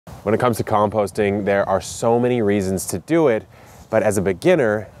When it comes to composting, there are so many reasons to do it, but as a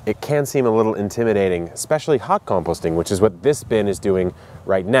beginner, it can seem a little intimidating, especially hot composting, which is what this bin is doing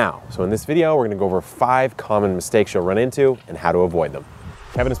right now. So in this video, we're gonna go over 5 common mistakes you'll run into and how to avoid them.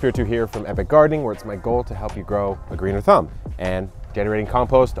 Kevin Espiritu here from Epic Gardening, where it's my goal to help you grow a greener thumb. And generating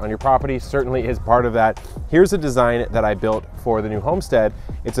compost on your property certainly is part of that. Here's a design that I built for the new homestead.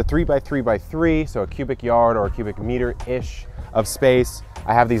 It's a 3x3x3, so a cubic yard or a cubic meter-ish of space.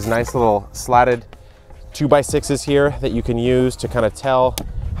 I have these nice little slatted 2x6s here that you can use to kind of tell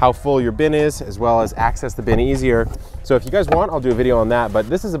how full your bin is, as well as access the bin easier. So if you guys want, I'll do a video on that, but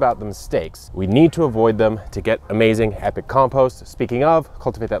this is about the mistakes. We need to avoid them to get amazing Epic Compost. Speaking of,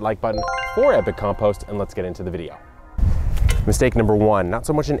 cultivate that like button for Epic Compost, and let's get into the video. Mistake number 1, not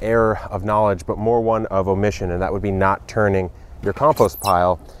so much an error of knowledge, but more one of omission, and that would be not turning your compost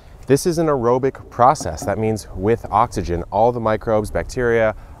pile. This is an aerobic process. That means with oxygen, all the microbes,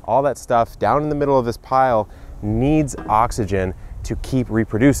 bacteria, all that stuff down in the middle of this pile needs oxygen to keep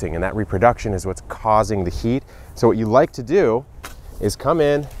reproducing, and that reproduction is what's causing the heat. So what you like to do is come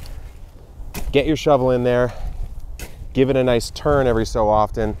in, get your shovel in there, give it a nice turn every so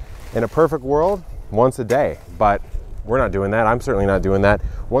often. In a perfect world, once a day, but we're not doing that. I'm certainly not doing that.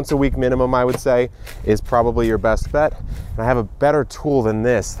 Once a week minimum, I would say, is probably your best bet. And I have a better tool than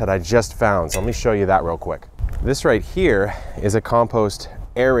this that I just found, so let me show you that real quick. This right here is a compost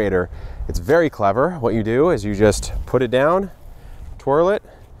aerator. It's very clever. What you do is you just put it down, twirl it,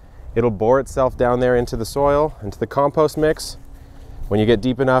 it'll bore itself down there into the soil, into the compost mix. When you get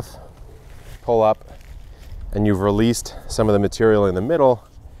deep enough, pull up, and you've released some of the material in the middle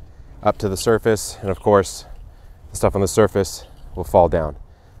up to the surface, and of course, the stuff on the surface will fall down.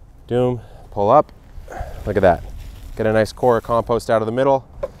 Doom, pull up, look at that. Get a nice core of compost out of the middle.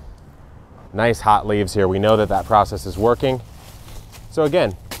 Nice hot leaves here. We know that that process is working. So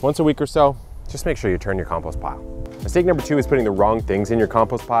again, once a week or so, just make sure you turn your compost pile. Mistake number 2 is putting the wrong things in your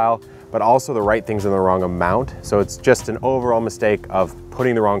compost pile, but also the right things in the wrong amount. So it's just an overall mistake of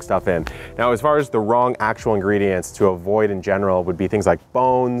putting the wrong stuff in. Now, as far as the wrong actual ingredients to avoid in general would be things like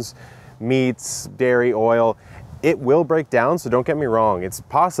bones, meats, dairy, oil. It will break down, so don't get me wrong. It's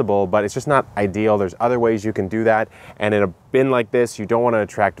possible, but it's just not ideal. There's other ways you can do that. And in a bin like this, you don't want to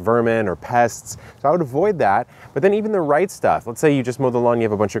attract vermin or pests. So I would avoid that. But then even the right stuff, let's say you just mow the lawn, you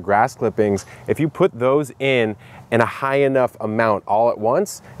have a bunch of grass clippings. If you put those in a high enough amount all at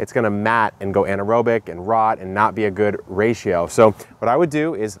once, it's gonna mat and go anaerobic and rot and not be a good ratio. So what I would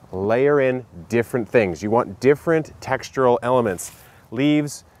do is layer in different things. You want different textural elements.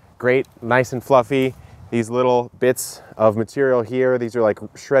 Leaves, great, nice and fluffy. These little bits of material here, these are like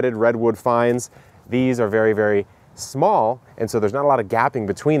shredded redwood fines. These are very, very small, and so there's not a lot of gapping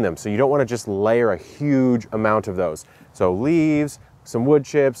between them. So you don't want to just layer a huge amount of those. So leaves, some wood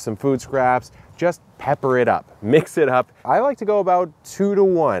chips, some food scraps, just pepper it up, mix it up. I like to go about 2 to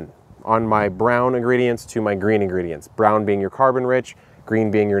 1 on my brown ingredients to my green ingredients. Brown being your carbon rich,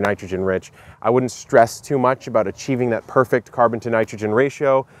 green being your nitrogen rich. I wouldn't stress too much about achieving that perfect carbon to nitrogen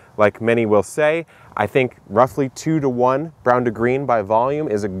ratio, like many will say. I think roughly 2 to 1 brown to green by volume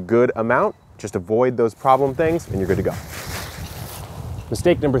is a good amount. Just avoid those problem things and you're good to go.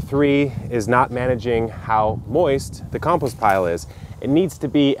 Mistake number 3 is not managing how moist the compost pile is. It needs to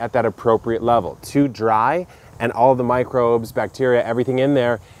be at that appropriate level. Too dry and all the microbes, bacteria, everything in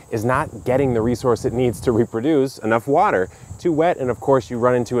there is not getting the resource it needs to reproduce, enough water. Too wet, and of course you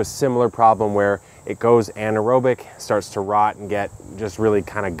run into a similar problem where it goes anaerobic, starts to rot and get just really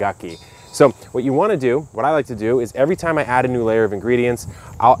kind of gucky. So what you want to do, what I like to do, is every time I add a new layer of ingredients,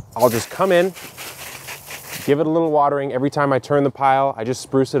 I'll just come in, give it a little watering. Every time I turn the pile, I just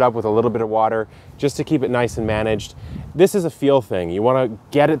spruce it up with a little bit of water just to keep it nice and managed. This is a feel thing. You want to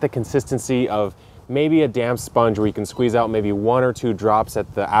get at the consistency of maybe a damp sponge where you can squeeze out maybe 1 or 2 drops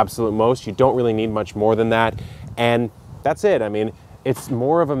at the absolute most. You don't really need much more than that. And that's it. I mean, it's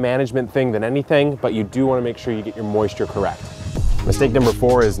more of a management thing than anything, but you do want to make sure you get your moisture correct. Mistake number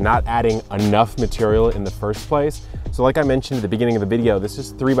 4 is not adding enough material in the first place. So like I mentioned at the beginning of the video, this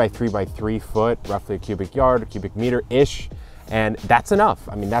is 3x3x3 foot, roughly a cubic yard, a cubic meter-ish, and that's enough.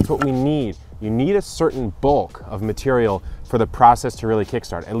 I mean, that's what we need. You need a certain bulk of material for the process to really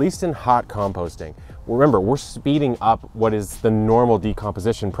kickstart, at least in hot composting. Remember, we're speeding up what is the normal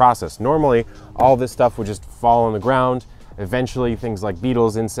decomposition process. Normally, all this stuff would just fall on the ground. Eventually, things like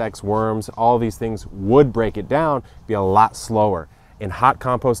beetles, insects, worms, all these things would break it down, be a lot slower. In hot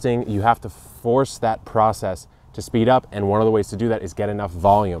composting, you have to force that process to speed up, and one of the ways to do that is get enough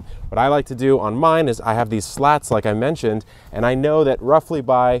volume. What I like to do on mine is I have these slats like I mentioned, and I know that roughly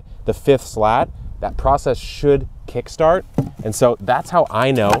by the 5th slat, that process should kickstart. And so that's how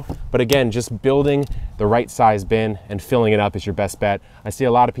I know. But again, just building the right size bin and filling it up is your best bet. I see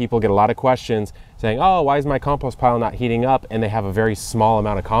a lot of people get a lot of questions saying, oh, why is my compost pile not heating up? And they have a very small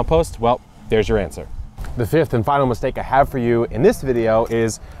amount of compost. Well, there's your answer. The fifth and final mistake I have for you in this video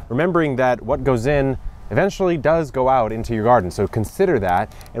is remembering that what goes in eventually does go out into your garden. So consider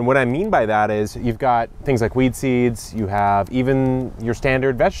that. And what I mean by that is you've got things like weed seeds, you have even your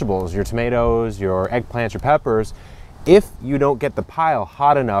standard vegetables, your tomatoes, your eggplants, your peppers. If you don't get the pile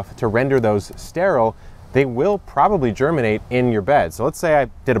hot enough to render those sterile, they will probably germinate in your bed. So let's say I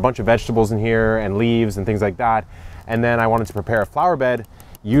did a bunch of vegetables in here and leaves and things like that, and then I wanted to prepare a flower bed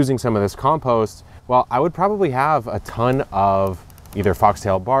using some of this compost. Well, I would probably have a ton of either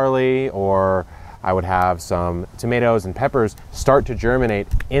foxtail barley, or I would have some tomatoes and peppers start to germinate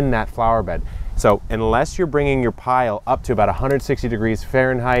in that flower bed. So unless you're bringing your pile up to about 160 degrees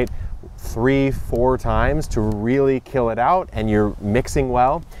Fahrenheit 3-4 times to really kill it out, and you're mixing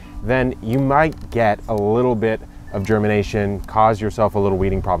well, then you might get a little bit of germination, cause yourself a little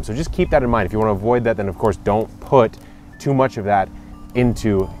weeding problem. So just keep that in mind. If you want to avoid that, then of course don't put too much of that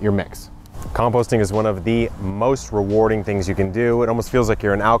into your mix. Composting is one of the most rewarding things you can do. It almost feels like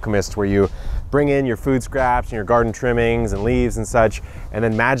you're an alchemist, where you bring in your food scraps and your garden trimmings and leaves and such, and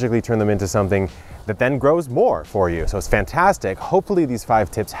then magically turn them into something that then grows more for you. So it's fantastic. Hopefully these 5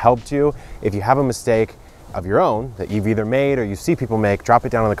 tips helped you. If you have a mistake of your own that you've either made or you see people make, drop it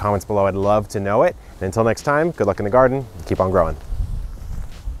down in the comments below. I'd love to know it. And until next time, good luck in the garden and keep on growing.